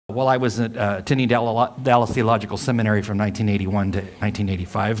While I was attending Dallas Theological Seminary from 1981 to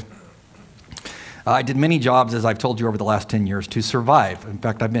 1985, I did many jobs, as I've told you, over the last 10 years to survive. In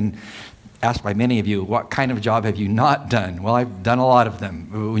fact, I've been asked by many of you, what kind of job have you not done? Well, I've done a lot of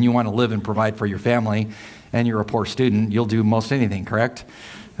them. When you want to live and provide for your family and you're a poor student, you'll do most anything, correct?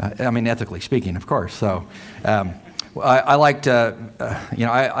 Ethically speaking, of course. So I like to,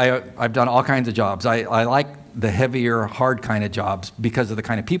 I've done all kinds of jobs. I like the heavier, hard kind of jobs because of the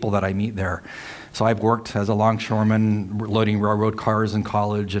kind of people that I meet there. So I've worked as a longshoreman, loading railroad cars in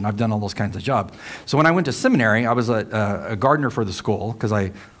college, and I've done all those kinds of jobs. So when I went to seminary, I was a gardener for the school because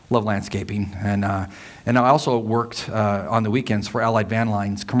I love landscaping, and I also worked on the weekends for Allied Van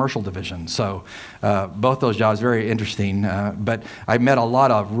Line's commercial division. So both those jobs very interesting, but I met a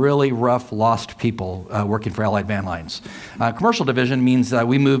lot of really rough, lost people working for Allied Van Lines. Commercial division means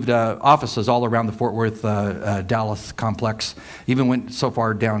we moved offices all around the Fort Worth, Dallas complex, even went so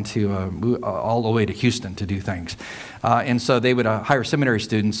far down to all the way to Houston to do things. And so they would hire seminary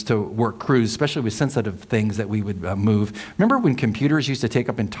students to work crews, especially with sensitive things that we would move. Remember when computers used to take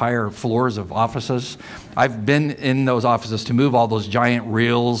up entire floors of offices? I've been in those offices to move all those giant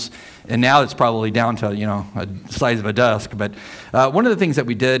reels, and now it's probably down to, a size of a desk. But one of the things that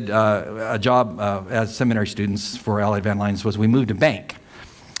we did, a job as seminary students for Allied Van Lines, was we moved a bank.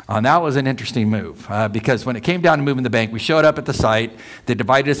 And that was an interesting move because when it came down to moving the bank, we showed up at the site. They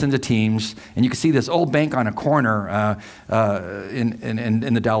divided us into teams, and you could see this old bank on a corner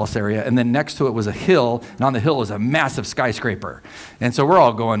in the Dallas area, and then next to it was a hill, and on the hill was a massive skyscraper. And so we're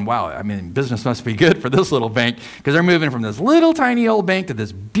all going, wow, business must be good for this little bank because they're moving from this little tiny old bank to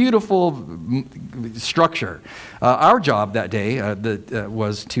this beautiful structure. Our job that day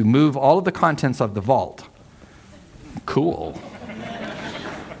was to move all of the contents of the vault. Cool.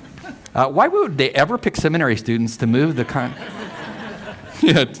 Why would they ever pick seminary students to move the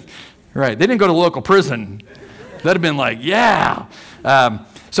Yeah, right. They didn't go to local prison. That'd have been like, yeah.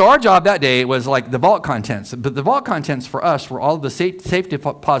 So our job that day was like the vault contents. But the vault contents for us were all of the safety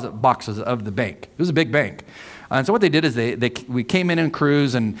deposit boxes of the bank. It was a big bank. And so what they did is we came in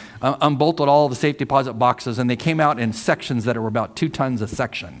crews and unbolted all the safety deposit boxes, and they came out in sections that were about 2 tons a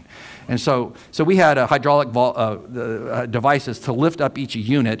section. And so we had hydraulic devices to lift up each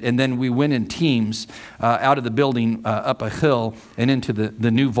unit, and then we went in teams out of the building up a hill and into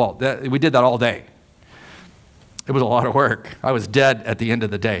the new vault. We did that all day. It was a lot of work. I was dead at the end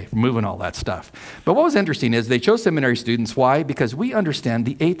of the day moving all that stuff. But what was interesting is they chose seminary students. Why? Because we understand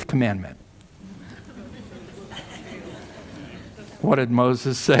the 8th commandment. What did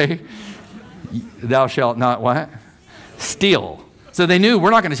Moses say? Thou shalt not what? Steal. So they knew we're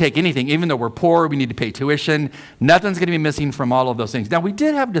not going to take anything, even though we're poor, we need to pay tuition. Nothing's going to be missing from all of those things. Now, we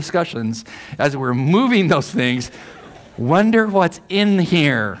did have discussions as we were moving those things. Wonder what's in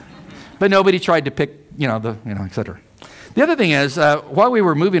here. But nobody tried to pick, et cetera. The other thing is, while we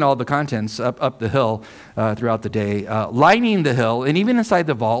were moving all the contents up the hill throughout the day, lining the hill and even inside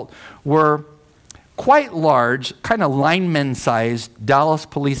the vault were quite large, kind of lineman-sized Dallas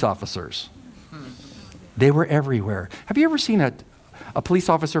police officers. They were everywhere. Have you ever seen a police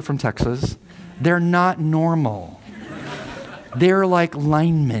officer from Texas? They're not normal. They're like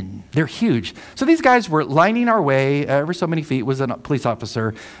linemen. They're huge. So these guys were lining our way. Every so many feet was a police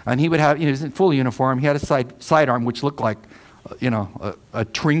officer, and he would have, he was in full uniform. He had a sidearm, which looked like, a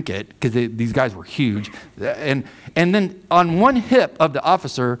trinket, because these guys were huge. And then on one hip of the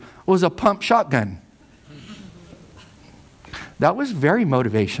officer was a pump shotgun. That was very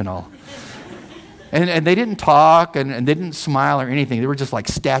motivational. And they didn't talk and they didn't smile or anything. They were just like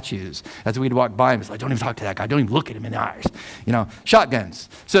statues. As we'd walk by, it's like, don't even talk to that guy. Don't even look at him in the eyes. Shotguns.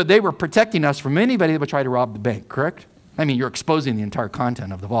 So they were protecting us from anybody that would try to rob the bank, correct? You're exposing the entire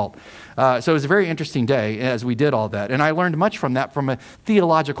content of the vault. So it was a very interesting day as we did all that. And I learned much from that from a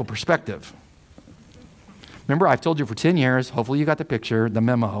theological perspective. Remember, I've told you for 10 years, hopefully you got the picture, the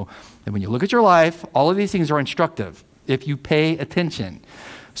memo, that when you look at your life, all of these things are instructive if you pay attention.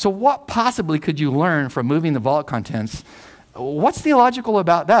 So what possibly could you learn from moving the vault contents? What's theological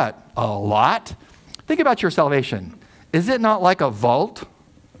about that? A lot. Think about your salvation. Is it not like a vault?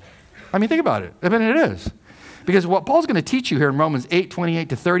 Think about it. It is. Because what Paul's going to teach you here in Romans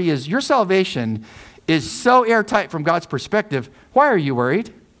 8:28-30 is your salvation is so airtight from God's perspective. Why are you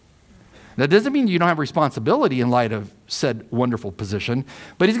worried? That doesn't mean you don't have responsibility in light of said wonderful position,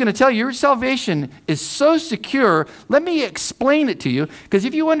 but he's going to tell you your salvation is so secure. Let me explain it to you, because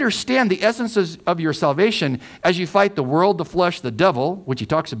if you understand the essences of your salvation as you fight the world, the flesh, the devil, which he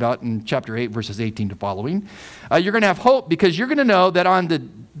talks about in chapter 8, verses 18 to following, you're going to have hope, because you're going to know that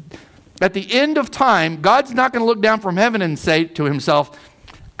at the end of time, God's not going to look down from heaven and say to himself,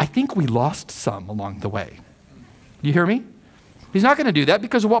 I think we lost some along the way. You hear me? He's not going to do that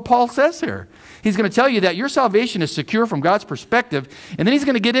because of what Paul says here. He's going to tell you that your salvation is secure from God's perspective, and then he's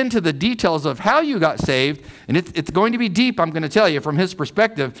going to get into the details of how you got saved, and it's going to be deep, I'm going to tell you, from his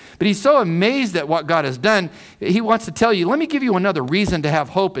perspective. But he's so amazed at what God has done, he wants to tell you, let me give you another reason to have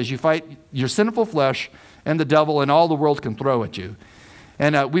hope as you fight your sinful flesh and the devil and all the world can throw at you.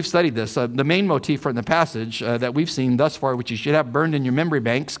 And we've studied this. The main motif from the passage that we've seen thus far, which you should have burned in your memory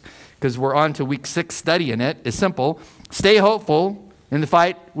banks, because we're on to week 6 studying it, is simple. Stay hopeful in the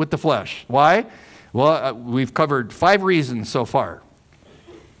fight with the flesh. Why? Well, we've covered 5 reasons so far.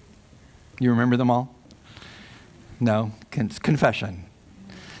 You remember them all? No? Confession.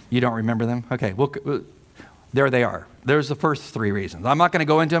 You don't remember them? Okay, well, there they are. There's the first 3 reasons. I'm not going to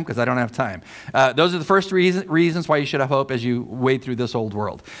go into them because I don't have time. Those are the first reasons why you should have hope as you wade through this old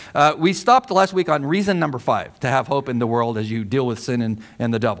world. We stopped last week on reason number 5 to have hope in the world as you deal with sin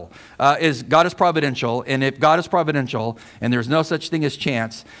and the devil. Is God is providential, and if God is providential and there's no such thing as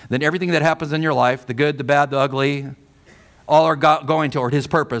chance, then everything that happens in your life, the good, the bad, the ugly, all are going toward his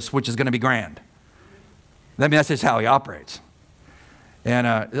purpose, which is going to be grand. I mean, that's just how he operates. And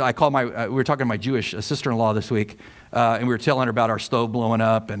I called we were talking to my Jewish sister-in-law this week, and we were telling her about our stove blowing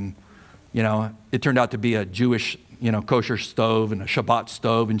up, and, you know, it turned out to be a Jewish, you know, kosher stove and a Shabbat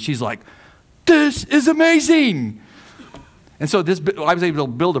stove, and she's like, this is amazing. And so I was able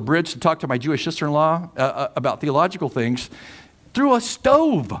to build a bridge to talk to my Jewish sister-in-law about theological things through a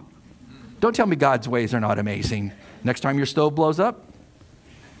stove. Don't tell me God's ways are not amazing. Next time your stove blows up,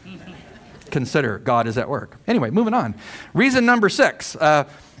 consider God is at work. Anyway, moving on. Reason number 6.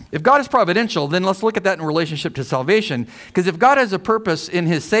 If God is providential, then let's look at that in relationship to salvation. Because if God has a purpose in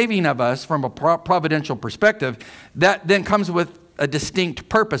his saving of us from a providential perspective, that then comes with a distinct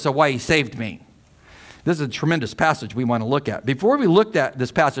purpose of why he saved me. This is a tremendous passage we want to look at. Before we look at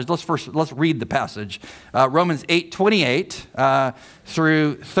this passage, let's read the passage. Romans 8:28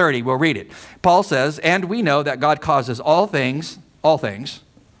 through 30. We'll read it. Paul says, and we know that God causes all things,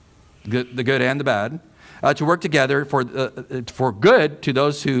 the good and the bad, to work together for good to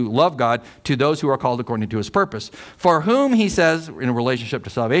those who love God, to those who are called according to his purpose. For whom, he says, in relationship to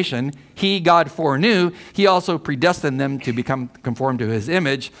salvation, he, God, foreknew, he also predestined them to become conformed to his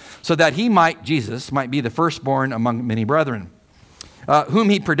image, so that Jesus, might be the firstborn among many brethren. Whom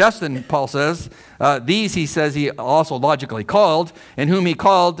he predestined, Paul says, these, he says, he also logically called, and whom he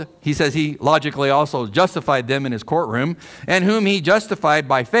called, he says, he logically also justified them in his courtroom, and whom he justified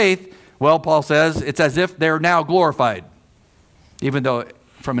by faith, well, Paul says, it's as if they're now glorified. Even though,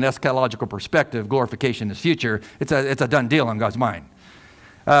 from an eschatological perspective, glorification is future, it's a done deal in God's mind.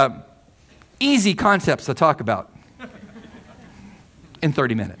 Easy concepts to talk about in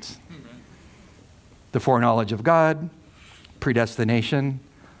 30 minutes. The foreknowledge of God, predestination,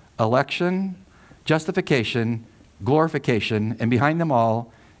 election, justification, glorification, and behind them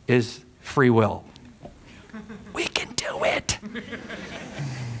all is free will. We can do it.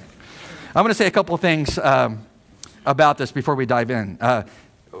 I'm going to say a couple of things about this before we dive in,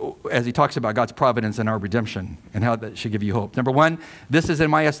 as he talks about God's providence and our redemption and how that should give you hope. Number 1, this is, in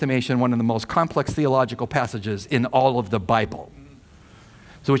my estimation, one of the most complex theological passages in all of the Bible.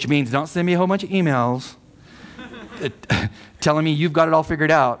 So which means don't send me a whole bunch of emails telling me you've got it all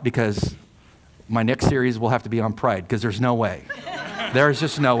figured out, because my next series will have to be on pride, because there's no way. There's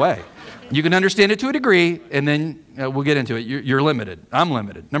just no way. You can understand it to a degree, and then we'll get into it. You're limited. I'm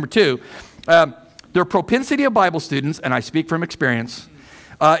limited. Number 2, their propensity of Bible students, and I speak from experience,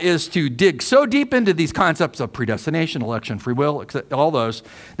 is to dig so deep into these concepts of predestination, election, free will, all those,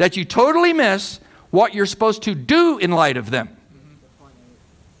 that you totally miss what you're supposed to do in light of them.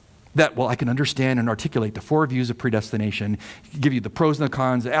 That, well, I can understand and articulate the 4 views of predestination, give you the pros and the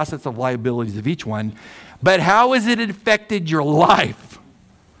cons, the assets and liabilities of each one, but how has it affected your life?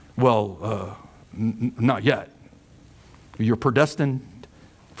 Well, not yet. You're predestined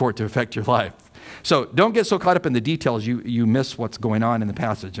for it to affect your life. So don't get so caught up in the details you miss what's going on in the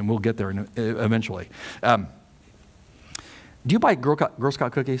passage, and we'll get there eventually. Do you buy Girl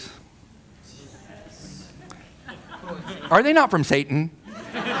Scout cookies? Are they not from Satan?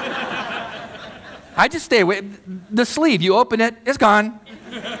 I just stay away. The sleeve, you open it, it's gone.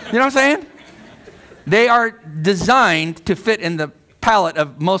 You know what I'm saying? They are designed to fit in the palate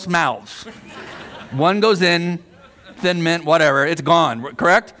of most mouths. One goes in, Thin Mint, whatever, it's gone,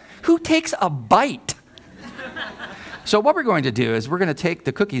 correct? Who takes a bite? So what we're going to do is we're going to take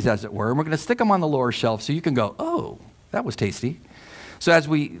the cookies, as it were, and we're going to stick them on the lower shelf so you can go, oh, that was tasty. So as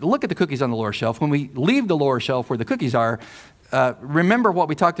we look at the cookies on the lower shelf, when we leave the lower shelf where the cookies are, remember what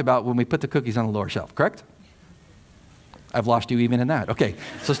we talked about when we put the cookies on the lower shelf, correct? I've lost you even in that. Okay,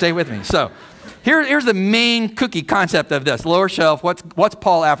 so stay with me. So here's the main cookie concept of this. Lower shelf, what's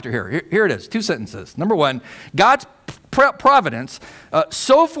Paul after here? Here it is, 2 sentences. Number 1, God's providence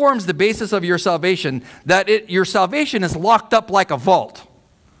so forms the basis of your salvation that your salvation is locked up like a vault.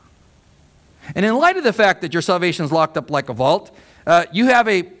 And in light of the fact that your salvation is locked up like a vault, you have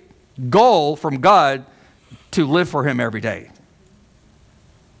a goal from God to live for him every day.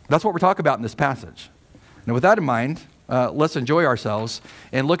 That's what we're talking about in this passage. Now, with that in mind, let's enjoy ourselves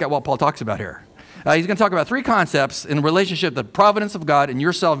and look at what Paul talks about here. He's going to talk about 3 concepts in relationship to the providence of God and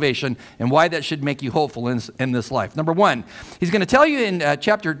your salvation and why that should make you hopeful in this life. Number 1, he's going to tell you in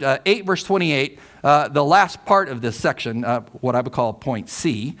chapter 8, verse 28, the last part of this section, what I would call point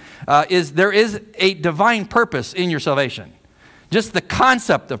C, is there is a divine purpose in your salvation. Just the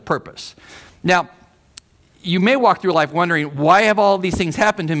concept of purpose. Now, you may walk through life wondering, why have all these things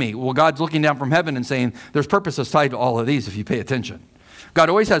happened to me? Well, God's looking down from heaven and saying, there's purposes tied to all of these if you pay attention. God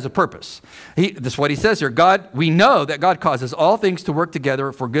always has a purpose. This is what he says here. We know that God causes all things to work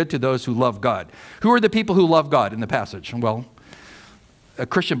together for good to those who love God. Who are the people who love God in the passage? Well, a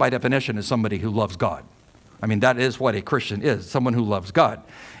Christian by definition is somebody who loves God. I mean, that is what a Christian is, someone who loves God.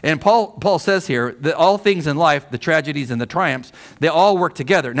 And Paul says here that all things in life, the tragedies and the triumphs, they all work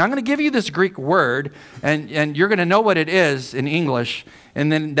together. Now, I'm going to give you this Greek word, and you're going to know what it is in English,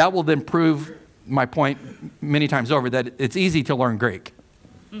 and then that will then prove my point many times over that it's easy to learn Greek.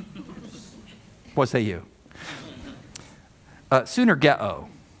 What say you? Synergeo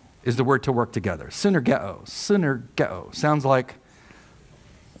is the word to work together. Synergeo. Synergeo. Sounds like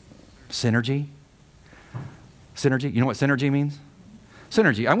synergy. Synergy. You know what synergy means?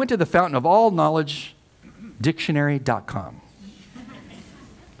 Synergy. I went to the fountain of all knowledge, dictionary.com.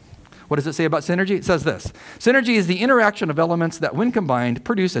 What does it say about synergy? It says this. Synergy is the interaction of elements that, when combined,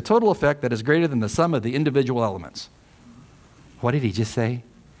 produce a total effect that is greater than the sum of the individual elements. What did he just say?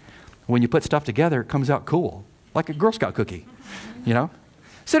 When you put stuff together, it comes out cool, like a Girl Scout cookie, you know?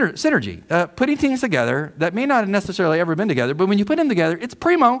 Synergy, putting things together that may not have necessarily ever been together, but when you put them together, it's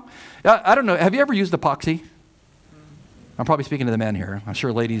primo. I don't know, have you ever used epoxy? I'm probably speaking to the men here. I'm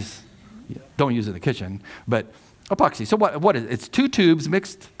sure ladies don't use it in the kitchen, but epoxy. So what is it? It's 2 tubes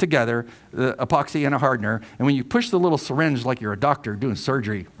mixed together, the epoxy and a hardener, and when you push the little syringe like you're a doctor doing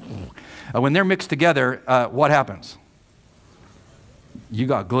surgery, when they're mixed together, what happens? You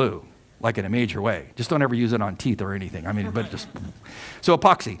got glue, like in a major way. Just don't ever use it on teeth or anything. I mean, but just... So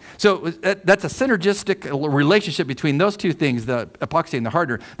epoxy. So that's a synergistic relationship between those 2 things, the epoxy and the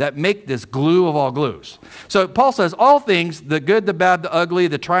hardener, that make this glue of all glues. So Paul says all things, the good, the bad, the ugly,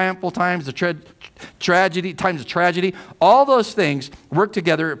 the triumphal times, the times of tragedy, all those things work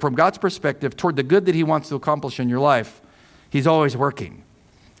together from God's perspective toward the good that he wants to accomplish in your life. He's always working.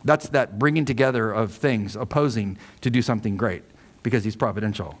 That's that bringing together of things opposing to do something great because he's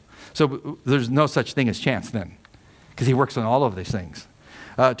providential. So there's no such thing as chance then, because he works on all of these things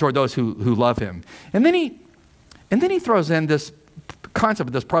toward those who love him. And then he throws in this concept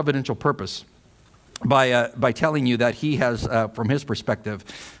of this providential purpose by telling you that he has, from his perspective,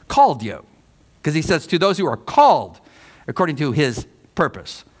 called you. Because he says, to those who are called according to his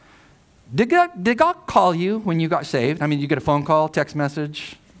purpose. Did God call you when you got saved? I mean, you get a phone call, text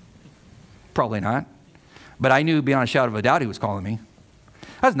message? Probably not. But I knew beyond a shadow of a doubt he was calling me.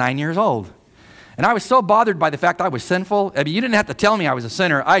 I was 9 years old. And I was so bothered by the fact I was sinful. I mean, you didn't have to tell me I was a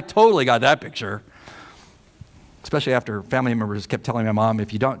sinner. I totally got that picture. Especially after family members kept telling my mom,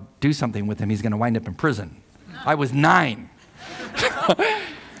 if you don't do something with him, he's going to wind up in prison. I was 9.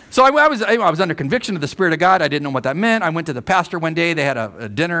 So I was under conviction of the Spirit of God. I didn't know what that meant. I went to the pastor one day. They had a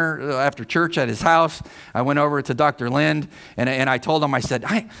dinner after church at his house. I went over to Dr. Lind, and I told him, I said,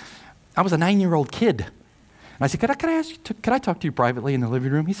 I was a 9-year-old kid. And I said, could I talk to you privately in the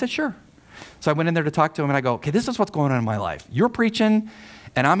living room? He said, sure. So I went in there to talk to him, and I go, okay, this is what's going on in my life. You're preaching,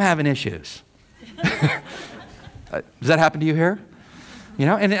 and I'm having issues. Does that happen to you here? You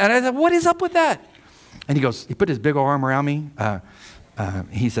know, and I said, what is up with that? And he put his big arm around me.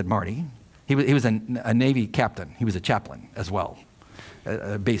 He said, Marty, he was a Navy captain. He was a chaplain as well,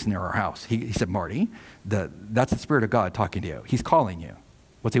 based near our house. He said, Marty, that's the Spirit of God talking to you. He's calling you.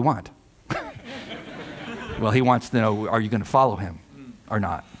 What's he want? Well, he wants to know, are you going to follow him or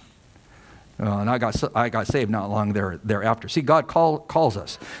not? And I got saved not long thereafter. See, God calls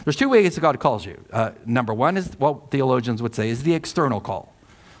us. There's 2 ways that God calls you. Number 1 is what theologians would say is the external call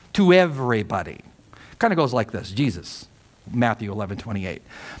to everybody. Kind of goes like this. Jesus, Matthew 11:28.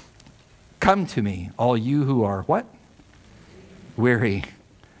 Come to me, all you who are what? Weary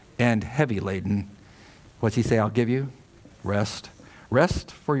and heavy laden. What's he say? I'll give you rest.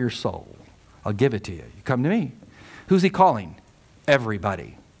 Rest for your soul. I'll give it to you. You come to me. Who's he calling?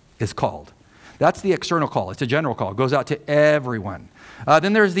 Everybody is called. That's the external call. It's a general call. It goes out to everyone.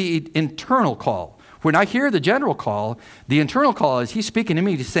 Then there's the internal call. When I hear the general call, the internal call is he's speaking to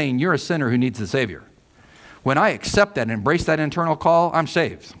me, he's saying, you're a sinner who needs a Savior. When I accept that and embrace that internal call, I'm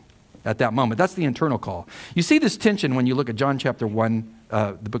saved at that moment. That's the internal call. You see this tension when you look at John chapter 1,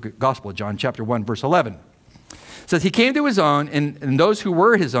 the book of Gospel of John, chapter 1, verse 11. It says, he came to his own, and those who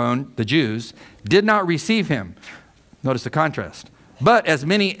were his own, the Jews, did not receive him. Notice the contrast. But as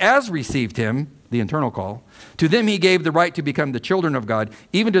many as received him, the internal call, to them he gave the right to become the children of God,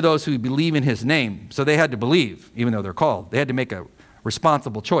 even to those who believe in his name. So they had to believe, even though they're called. They had to make a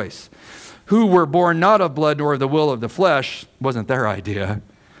responsible choice. Who were born not of blood, nor of the will of the flesh, wasn't their idea,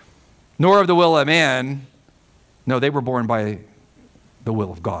 nor of the will of man. No, they were born by the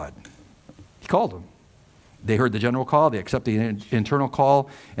will of God. He called them. They heard the general call, they accepted the internal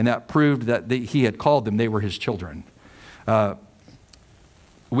call, and that proved that he had called them. They were his children.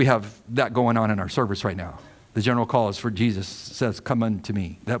 We have that going on in our service right now. The general call is for Jesus says, come unto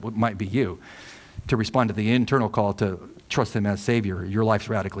me. That might be you. To respond to the internal call to trust him as Savior, your life's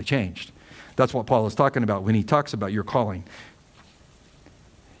radically changed. That's what Paul is talking about when he talks about your calling.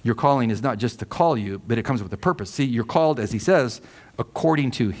 Your calling is not just to call you, but it comes with a purpose. See, you're called, as he says,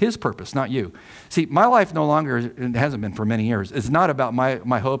 according to his purpose, not you. See, my life no longer, it hasn't been for many years, it's not about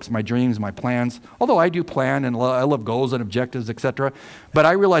my hopes, my dreams, my plans, although I do plan and I love goals and objectives, etc. But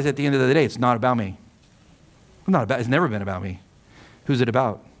I realize at the end of the day, it's not about me. It's never been about me. Who's it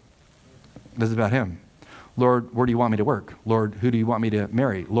about? It's about him. Lord, where do you want me to work? Lord, who do you want me to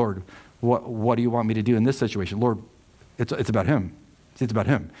marry? Lord, what do you want me to do in this situation? Lord, it's about him. See, it's about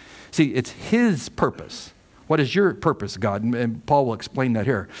him. See, it's his purpose. What is your purpose, God? And Paul will explain that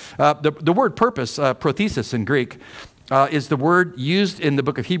here. The word purpose, prothesis in Greek, is the word used in the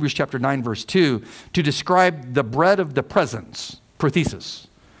book of Hebrews chapter 9, verse 2, to describe the bread of the presence, prothesis.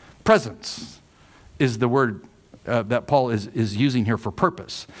 Presence is the word that Paul is using here for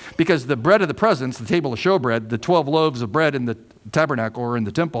purpose. Because the bread of the presence, the table of showbread, the 12 loaves of bread in the tabernacle or in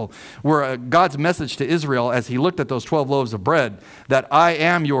the temple, were God's message to Israel as he looked at those 12 loaves of bread, that I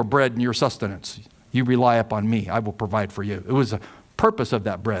am your bread and your sustenance. You rely upon me. I will provide for you. It was a purpose of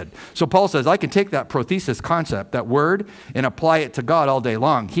that bread. So Paul says, I can take that prothesis concept, that word, and apply it to God all day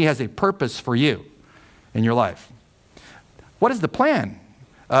long. He has a purpose for you in your life. What is the plan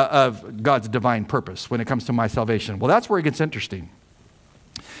of God's divine purpose when it comes to my salvation? Well, that's where it gets interesting.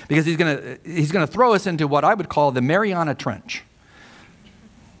 Because he's going to throw us into what I would call the Mariana Trench.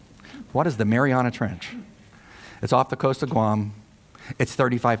 What is the Mariana Trench? It's off the coast of Guam. It's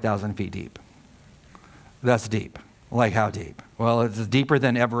 35,000 feet deep. That's deep. Like how deep? Well, it's deeper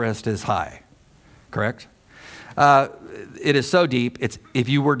than Everest is high. Correct? It is so deep, if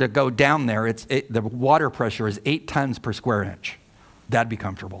you were to go down there, the water pressure is 8 tons per square inch. That'd be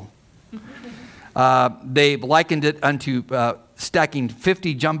comfortable. They've likened it unto stacking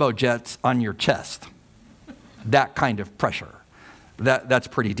 50 jumbo jets on your chest. That kind of pressure. That's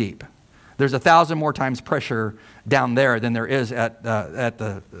pretty deep. There's 1,000 more times pressure down there than there is at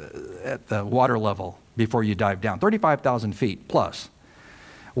the water level before you dive down. 35,000 feet plus.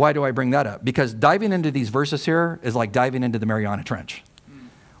 Why do I bring that up? Because diving into these verses here is like diving into the Mariana Trench.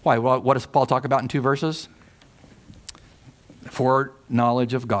 Why? Well, what does Paul talk about in 2 verses?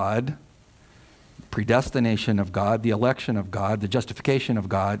 Foreknowledge of God, predestination of God, the election of God, the justification of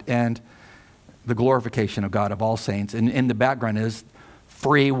God, and the glorification of God of all saints. And in the background is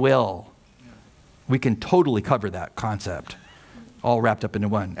free will. We can totally cover that concept, all wrapped up into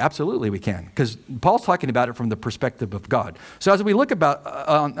one. Absolutely we can, because Paul's talking about it from the perspective of God. So as we look about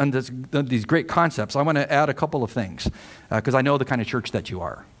on these great concepts, I want to add a couple of things, because I know the kind of church that you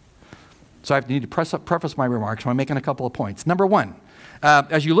are. So I need to preface my remarks by making a couple of points. Number one,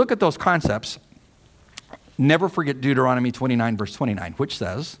 as you look at those concepts, never forget Deuteronomy 29, verse 29, which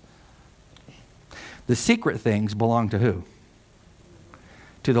says, the secret things belong to who?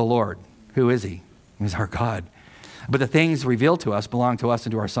 To the Lord. Who is he? He's our God. But the things revealed to us belong to us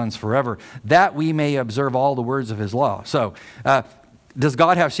and to our sons forever, that we may observe all the words of his law. So, does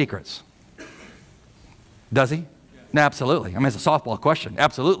God have secrets? Does he? No, absolutely. I mean, it's a softball question.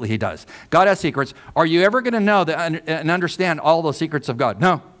 Absolutely, he does. God has secrets. Are you ever going to know and understand all those secrets of God?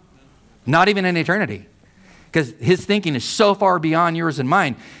 No. Not even in eternity. Because his thinking is so far beyond yours and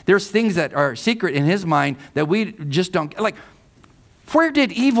mine. There's things that are secret in his mind that we just don't, like, where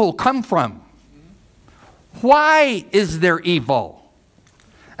did evil come from? Why is there evil?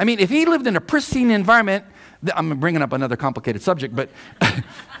 I mean, if he lived in a pristine environment, I'm bringing up another complicated subject, but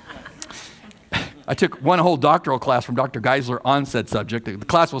I took one whole doctoral class from Dr. Geisler on said subject. The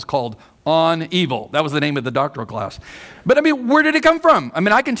class was called On Evil. That was the name of the doctoral class. But I mean, where did it come from? I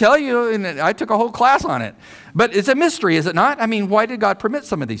mean, I can tell you, and I took a whole class on it. But it's a mystery, is it not? I mean, why did God permit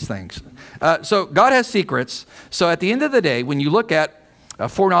some of these things? So God has secrets. So at the end of the day, when you look at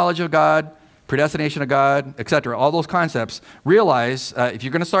foreknowledge of God, predestination of God, etc., all those concepts, realize if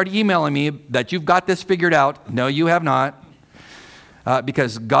you're going to start emailing me that you've got this figured out, no, you have not.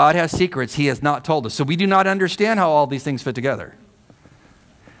 Because God has secrets he has not told us. So we do not understand how all these things fit together.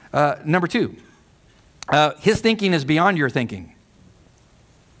 Number two, his thinking is beyond your thinking.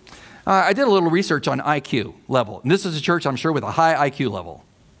 I did a little research on IQ level. And this is a church, I'm sure, with a high IQ level.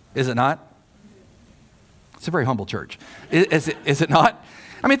 Is it not? It's a very humble church. Is it not?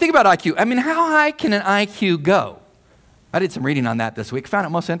 I mean, think about IQ. I mean, how high can an IQ go? I did some reading on that this week. Found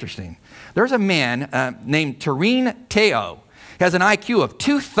it most interesting. There's a man named Tareen Teo. Has an IQ of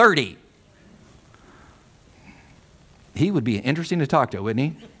 230. He would be interesting to talk to,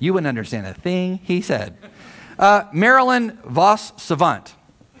 wouldn't he? You wouldn't understand a thing he said. Marilyn Voss Savant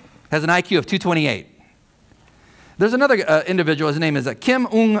has an IQ of 228. There's another individual, his name is Kim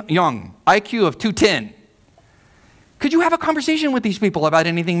Ung Young, IQ of 210. Could you have a conversation with these people about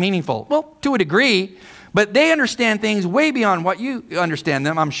anything meaningful? Well, to a degree, but they understand things way beyond what you understand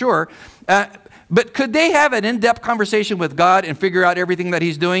them, I'm sure. But could they have an in-depth conversation with God and figure out everything that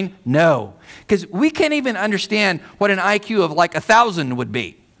he's doing? No. Because we can't even understand what an IQ of like 1,000 would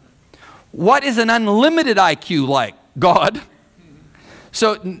be. What is an unlimited IQ like? God.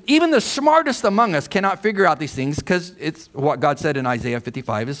 So even the smartest among us cannot figure out these things because it's what God said in Isaiah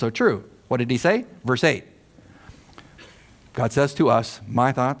 55 is so true. What did he say? Verse 8. God says to us,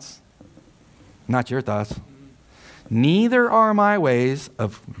 my thoughts, not your thoughts. Neither are my ways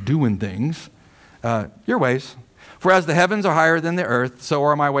of doing things your ways. For as the heavens are higher than the earth, so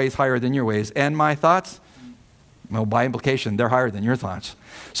are my ways higher than your ways. And my thoughts, well, by implication, they're higher than your thoughts.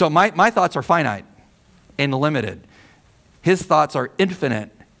 So my thoughts are finite and limited. His thoughts are infinite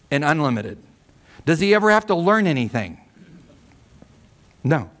and unlimited. Does he ever have to learn anything?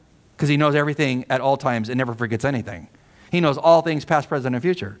 No, because he knows everything at all times and never forgets anything. He knows all things past, present, and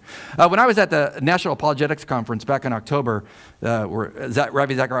future. When I was at the National Apologetics Conference back in October, where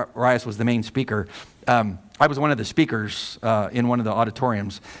Ravi Zacharias was the main speaker, I was one of the speakers in one of the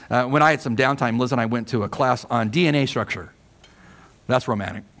auditoriums. When I had some downtime, Liz and I went to a class on DNA structure. That's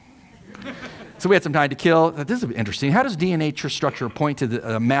romantic. So we had some time to kill. This is interesting. How does DNA structure point to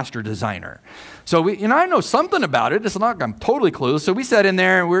the master designer? So I know something about it. It's not I'm totally clueless. So we sat in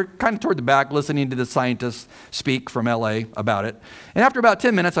there and we're kind of toward the back listening to the scientists speak from LA about it. And after about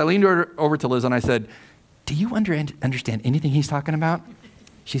 10 minutes, I leaned over to Liz and I said, do you understand anything he's talking about?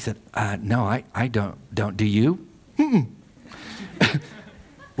 She said, no, I don't. Do you?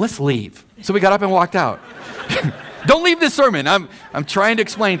 Let's leave. So we got up and walked out. Don't leave this sermon. I'm trying to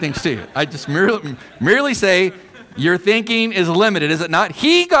explain things to you. I just merely say, your thinking is limited, is it not?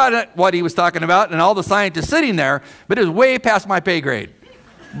 He got at what he was talking about and all the scientists sitting there, but it was way past my pay grade.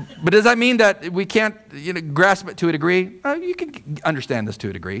 But does that mean that we can't grasp it to a degree? You can understand this to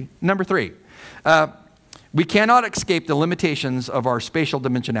a degree. Number three, we cannot escape the limitations of our spatial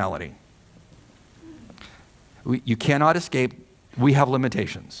dimensionality. You cannot escape. We have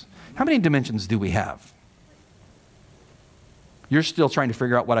limitations. How many dimensions do we have? You're still trying to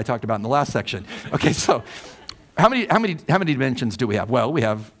figure out what I talked about in the last section. Okay, so how many dimensions do we have? Well, we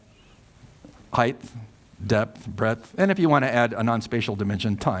have height, depth, breadth, and if you want to add a non-spatial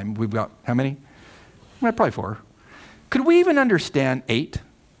dimension, time, we've got how many? Well, probably 4. Could we even understand 8?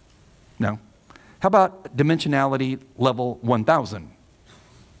 No. How about dimensionality level 1,000?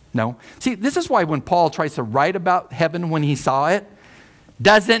 No. See, this is why when Paul tries to write about heaven when he saw it,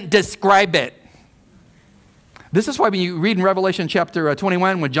 doesn't describe it. This is why when you read in Revelation chapter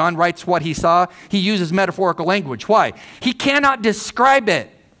 21, when John writes what he saw, he uses metaphorical language. Why? He cannot describe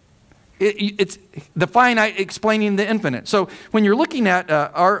it. It's the finite explaining the infinite. So when you're looking at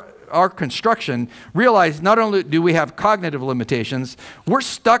our construction, realize not only do we have cognitive limitations, we're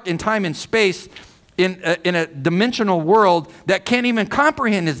stuck in time and space in a dimensional world that can't even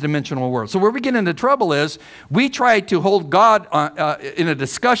comprehend his dimensional world. So where we get into trouble is we try to hold God in a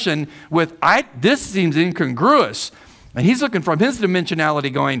discussion with, this seems incongruous. And he's looking from his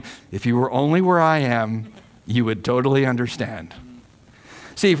dimensionality going, if you were only where I am, you would totally understand.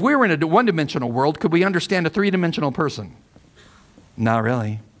 See, if we were in a one-dimensional world, could we understand a three-dimensional person? Not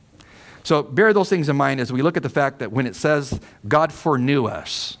really. So bear those things in mind as we look at the fact that when it says God foreknew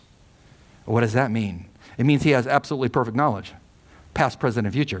us, what does that mean? It means he has absolutely perfect knowledge. past, present,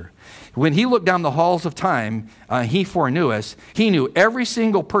 and future. When he looked down the halls of time, he foreknew us. He knew every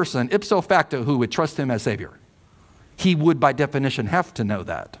single person, ipso facto, who would trust him as Savior. He would, by definition, have to know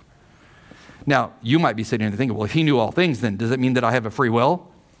that. Now, you might be sitting there thinking, well, if he knew all things, then does it mean that I have a free will?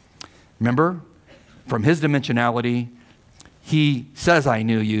 Remember, from his dimensionality, he says, I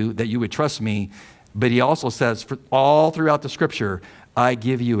knew you, that you would trust me. But he also says, all throughout the scripture, I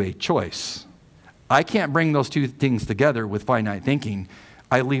give you a choice. I can't bring those two things together with finite thinking.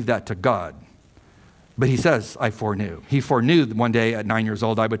 I leave that to God. But he says, I foreknew. He foreknew that one day at 9 years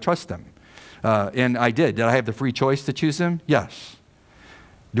old I would trust him. And I did. Did I have the free choice to choose him? Yes.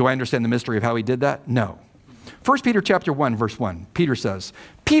 Do I understand the mystery of how he did that? No. 1 Peter chapter 1, verse 1, Peter says,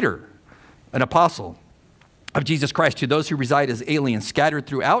 Peter, an apostle of Jesus Christ, to those who reside as aliens scattered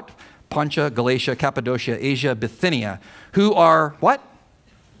throughout Pontia, Galatia, Cappadocia, Asia, Bithynia, who are what?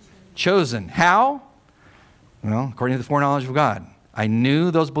 Chosen. How? Well, according to the foreknowledge of God. I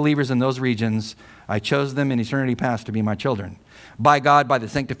knew those believers in those regions. I chose them in eternity past to be my children. By God, by the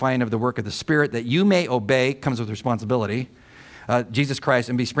sanctifying of the work of the Spirit, that you may obey, comes with responsibility, Jesus Christ,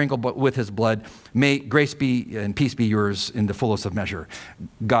 and be sprinkled with his blood. May grace be and peace be yours in the fullest of measure.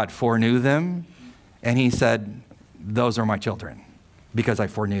 God foreknew them, and he said, those are my children, because I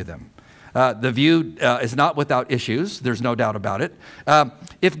foreknew them. The view is not without issues. There's no doubt about it.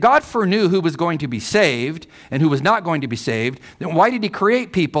 If God foreknew who was going to be saved and who was not going to be saved, then why did he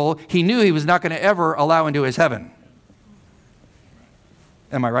create people he knew he was not going to ever allow into his heaven?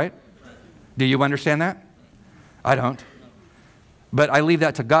 Am I right? Do you understand that? I don't. But I leave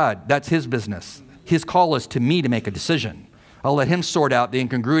that to God. That's his business. His call is to me to make a decision. I'll let him sort out the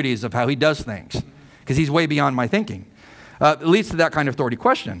incongruities of how he does things, because he's way beyond my thinking. It leads to that kind of authority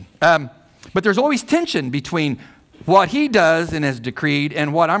question. But there's always tension between what he does and has decreed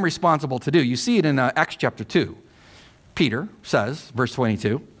and what I'm responsible to do. You see it in Acts chapter 2. Peter says, verse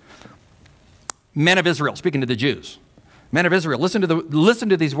 22, men of Israel, speaking to the Jews, men of Israel, listen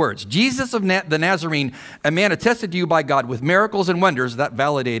to these words. Jesus of the Nazarene, a man attested to you by God with miracles and wonders, that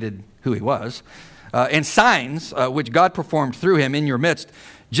validated who he was, and signs which God performed through him in your midst,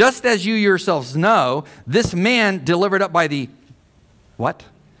 just as you yourselves know, this man delivered up by the, what?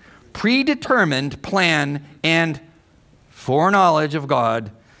 Predetermined plan and foreknowledge of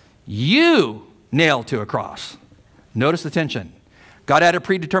God, you nailed to a cross. Notice the tension. God had a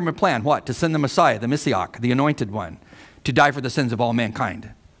predetermined plan. What? To send the Messiah, the Messiah, the anointed one, to die for the sins of all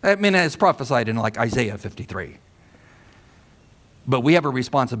mankind. I mean, it's prophesied in like Isaiah 53. But we have a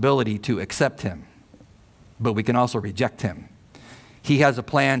responsibility to accept him. But we can also reject him. He has a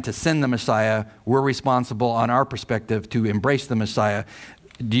plan to send the Messiah. We're responsible on our perspective to embrace the Messiah.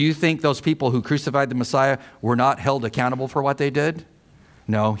 Do you think those people who crucified the Messiah were not held accountable for what they did?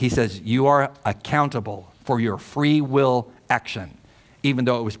 No, he says you are accountable for your free will action, even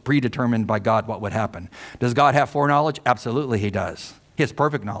though it was predetermined by God what would happen. Does God have foreknowledge? Absolutely he does. He has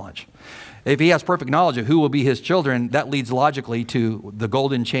perfect knowledge. If he has perfect knowledge of who will be his children, that leads logically to the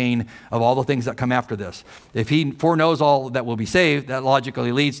golden chain of all the things that come after this. If he foreknows all that will be saved, that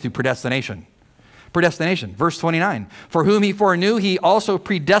logically leads to predestination. Predestination, verse 29. For whom he foreknew, he also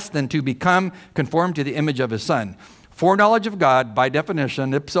predestined to become conformed to the image of his Son. Foreknowledge of God, by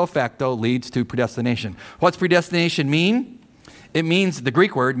definition, ipso facto, leads to predestination. What's predestination mean? It means, the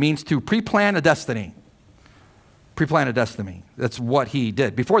Greek word means to pre-plan a destiny. Pre-plan a destiny. That's what he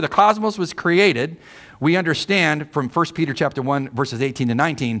did. Before the cosmos was created, we understand from 1 Peter chapter 1, verses 18 to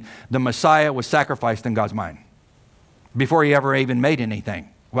 19, the Messiah was sacrificed in God's mind before he ever even made anything.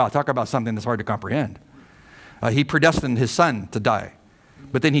 Wow, talk about something that's hard to comprehend. He predestined his Son to die,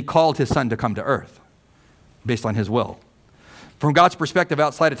 but then he called his Son to come to earth based on his will. From God's perspective,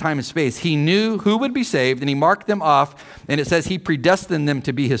 outside of time and space, he knew who would be saved, and he marked them off, and it says he predestined them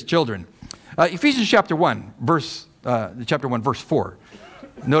to be his children. Ephesians chapter 1, verse 4.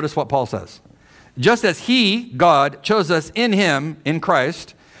 Notice what Paul says. Just as he, God, chose us in him, in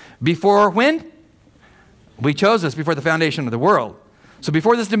Christ, before when? We chose us before the foundation of the world. So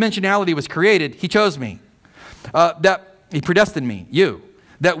before this dimensionality was created, he chose me. That he predestined me, you.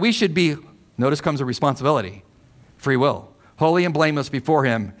 That we should be, notice comes a responsibility, free will, holy and blameless before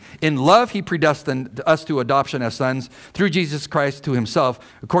him. In love, he predestined us to adoption as sons through Jesus Christ to himself,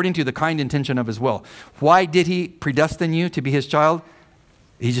 according to the kind intention of his will. Why did he predestine you to be his child?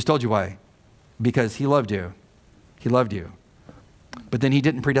 He just told you why. Because he loved you. He loved you. But then he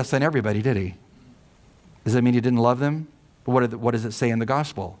didn't predestine everybody, did he? Does that mean he didn't love them? But what does it say in the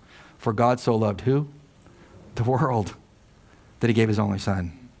gospel? For God so loved who? The world. That he gave his only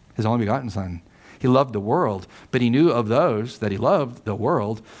Son, his only begotten Son. He loved the world, but he knew of those that he loved, the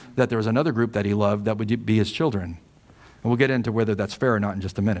world, that there was another group that he loved that would be his children. And we'll get into whether that's fair or not in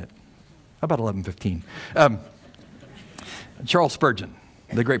just a minute. About 11:15. Charles Spurgeon,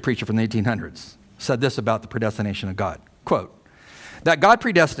 the great preacher from the 1800s, said this about the predestination of God. Quote, that God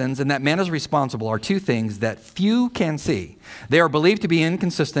predestines and that man is responsible are two things that few can see. They are believed to be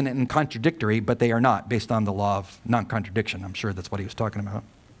inconsistent and contradictory, but they are not, based on the law of non-contradiction. I'm sure that's what he was talking about.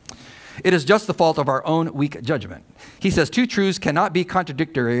 It is just the fault of our own weak judgment. He says two truths cannot be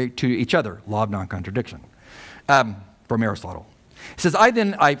contradictory to each other, law of non-contradiction, from Aristotle. He says,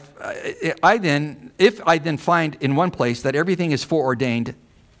 if I then find in one place that everything is foreordained,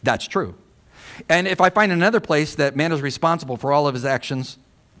 that's true. And if I find in another place that man is responsible for all of his actions,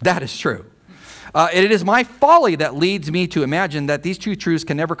 that is true. It is my folly that leads me to imagine that these two truths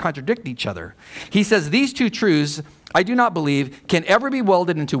can never contradict each other. He says, these two truths, I do not believe, can ever be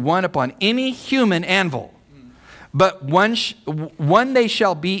welded into one upon any human anvil. But one they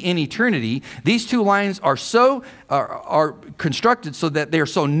shall be in eternity. These two lines are are constructed so that they are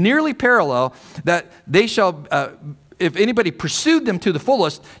so nearly parallel that they shall, if anybody pursued them to the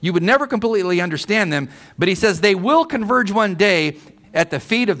fullest, you would never completely understand them. But he says they will converge one day at the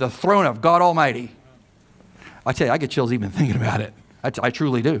feet of the throne of God Almighty. I tell you, I get chills even thinking about it. I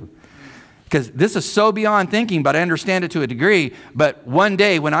truly do. Because this is so beyond thinking, but I understand it to a degree. But one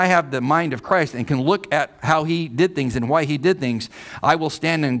day when I have the mind of Christ and can look at how he did things and why he did things, I will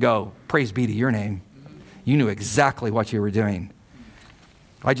stand and go, praise be to your name. You knew exactly what you were doing.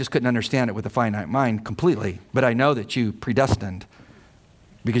 I just couldn't understand it with a finite mind completely. But I know that you predestined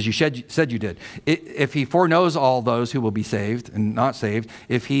because you said you did. If he foreknows all those who will be saved and not saved,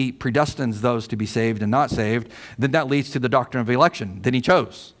 if he predestines those to be saved and not saved, then that leads to the doctrine of election. Then he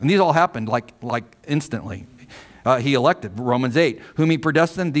chose. And these all happened like instantly. He elected, Romans 8. Whom he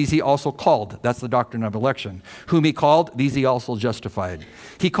predestined, these he also called. That's the doctrine of election. Whom he called, these he also justified.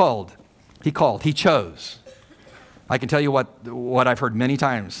 He called. He chose. I can tell you what I've heard many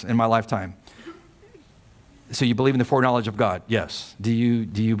times in my lifetime. So you believe in the foreknowledge of God? Yes. Do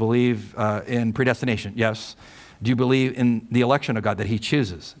you believe in predestination? Yes. Do you believe in the election of God that he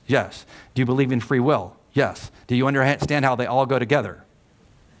chooses? Yes. Do you believe in free will? Yes. Do you understand how they all go together?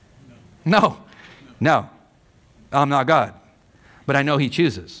 No. I'm not God. But I know he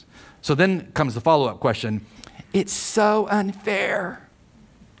chooses. So then comes the follow-up question. It's so unfair.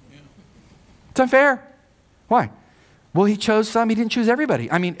 It's unfair. Why? Well, he chose some. He didn't choose everybody.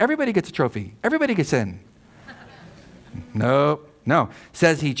 I mean, everybody gets a trophy. Everybody gets in. No.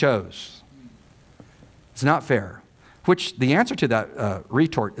 Says he chose. It's not fair. Which the answer to that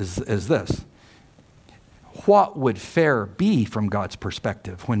retort is this. What would fair be from God's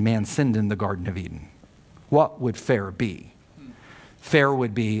perspective when man sinned in the Garden of Eden? What would fair be? Fair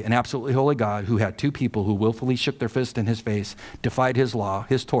would be an absolutely holy God who had two people who willfully shook their fist in his face, defied his law,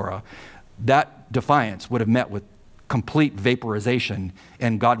 his Torah. That defiance would have met with complete vaporization,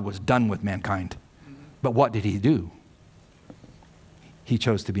 and God was done with mankind. But what did he do? He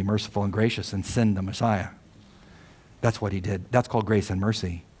chose to be merciful and gracious and send the Messiah. That's what he did. That's called grace and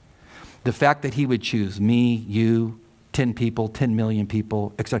mercy. The fact that he would choose me, you, 10 people, 10 million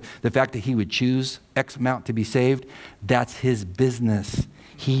people, etc. The fact that he would choose X amount to be saved, that's his business.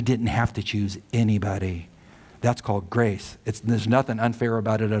 He didn't have to choose anybody. That's called grace. There's nothing unfair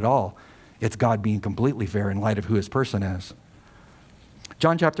about it at all. It's God being completely fair in light of who his person is.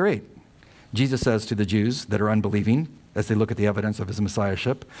 John chapter 8. Jesus says to the Jews that are unbelieving, as they look at the evidence of his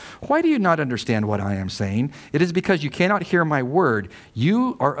messiahship, why do you not understand what I am saying? It is because you cannot hear my word.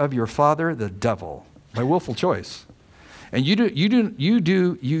 You are of your father, the devil, by willful choice. And you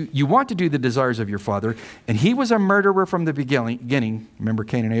want to do the desires of your father, and he was a murderer from the beginning. Remember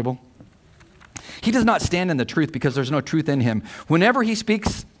Cain and Abel? He does not stand in the truth because there's no truth in him. Whenever he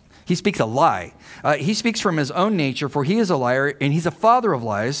speaks a lie. He speaks from his own nature, for he is a liar, and he's a father of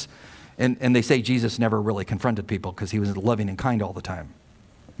lies. And they say Jesus never really confronted people because he was loving and kind all the time.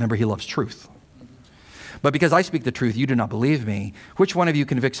 Remember, he loves truth. But because I speak the truth, you do not believe me. Which one of you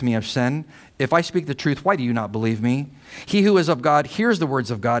convicts me of sin? If I speak the truth, why do you not believe me? He who is of God hears the words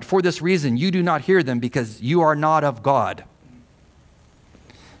of God. For this reason, you do not hear them because you are not of God.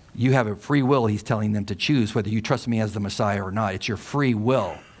 You have a free will, he's telling them, to choose whether you trust me as the Messiah or not. It's your free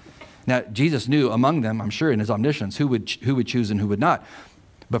will. Now, Jesus knew among them, I'm sure in his omniscience, who would choose and who would not.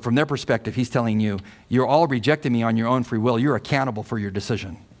 But from their perspective, he's telling you, you're all rejecting me on your own free will. You're accountable for your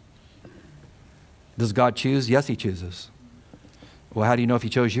decision. Does God choose? Yes, he chooses. Well, how do you know if he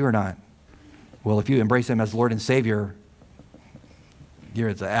chose you or not? Well, if you embrace him as Lord and Savior,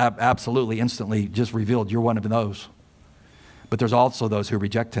 it's absolutely instantly just revealed you're one of those. But there's also those who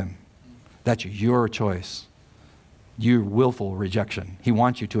reject him. That's your choice. Your willful rejection. He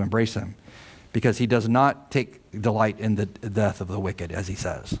wants you to embrace him because he does not take delight in the death of the wicked, as he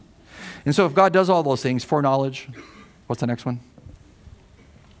says. And so if God does all those things, foreknowledge, what's the next one?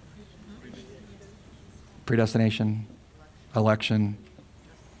 Predestination, election.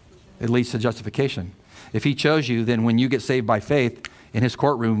 It leads to justification. If he chose you, then when you get saved by faith, in his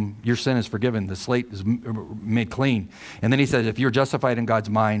courtroom, your sin is forgiven. The slate is made clean. And then he says, if you're justified in God's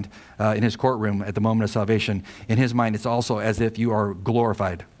mind, in his courtroom at the moment of salvation, in his mind, it's also as if you are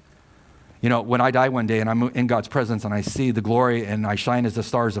glorified. You know, when I die one day and I'm in God's presence and I see the glory and I shine as the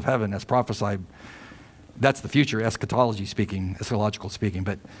stars of heaven as prophesied, that's the future, eschatology speaking, eschatological speaking.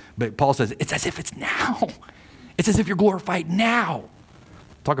 But Paul says, it's as if it's now. It's as if you're glorified now.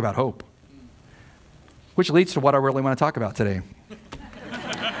 Talk about hope. Which leads to what I really want to talk about today.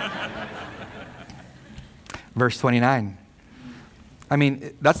 Verse 29. I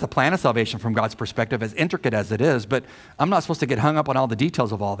mean, that's the plan of salvation from God's perspective, as intricate as it is, but I'm not supposed to get hung up on all the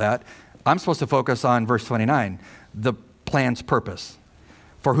details of all that. I'm supposed to focus on verse 29, the plan's purpose.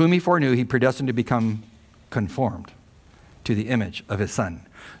 For whom he foreknew, he predestined to become conformed to the image of his Son.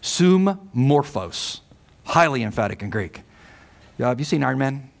 Sum morphos, highly emphatic in Greek. Have you seen Iron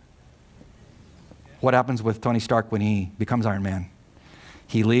Man? What happens with Tony Stark when he becomes Iron Man?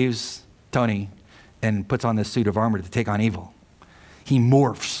 He leaves Tony and puts on this suit of armor to take on evil. He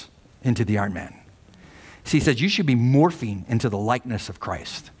morphs into the Iron Man. See, he says you should be morphing into the likeness of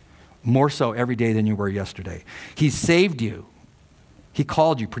Christ, more so every day than you were yesterday. He saved you. He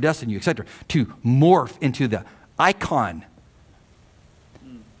called you, predestined you, etc., to morph into the icon.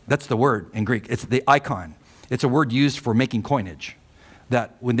 That's the word in Greek. It's the icon. It's a word used for making coinage.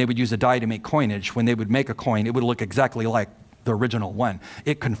 That when they would use a die to make coinage, when they would make a coin, it would look exactly like the original one.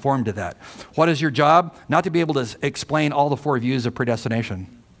 It conformed to that. What is your job? Not to be able to explain all the four views of predestination,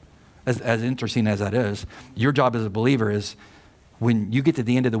 as interesting as that is. Your job as a believer is when you get to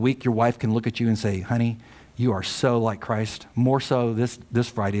the end of the week, your wife can look at you and say, honey, you are so like Christ, more so this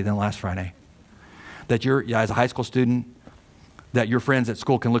Friday than last Friday. That you're, as a high school student, that your friends at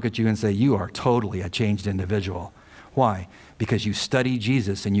school can look at you and say, you are totally a changed individual. Why? Because you study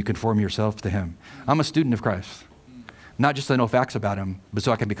Jesus and you conform yourself to him. I'm a student of Christ. Not just to know facts about him, but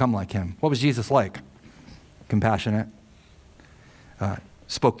so I can become like him. What was Jesus like? Compassionate,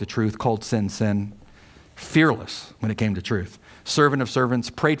 spoke the truth, called sin, fearless when it came to truth, servant of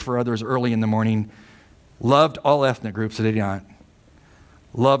servants, prayed for others early in the morning, loved all ethnic groups, did he not?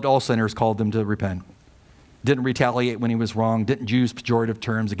 Loved all sinners, called them to repent. Didn't retaliate when he was wrong, didn't use pejorative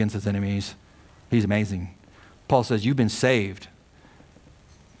terms against his enemies. He's amazing. Paul says, you've been saved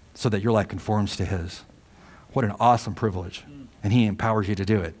so that your life conforms to his. What an awesome privilege. And he empowers you to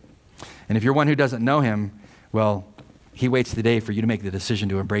do it. And if you're one who doesn't know him, well, he waits the day for you to make the decision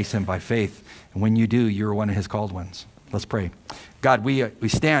to embrace him by faith. And when you do, you're one of his called ones. Let's pray. God, we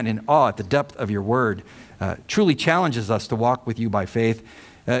stand in awe at the depth of your word. Truly challenges us to walk with you by faith.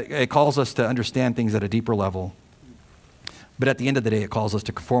 It calls us to understand things at a deeper level. But at the end of the day, it calls us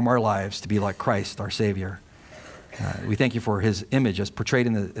to conform our lives to be like Christ, our Savior. We thank you for his image as portrayed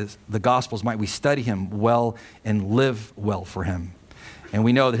in the Gospels. Might we study him well and live well for him. And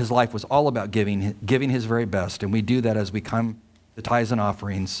we know that his life was all about giving his very best. And we do that as we come to tithes and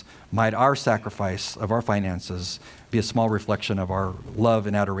offerings. Might our sacrifice of our finances be a small reflection of our love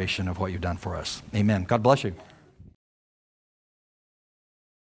and adoration of what you've done for us. Amen. God bless you.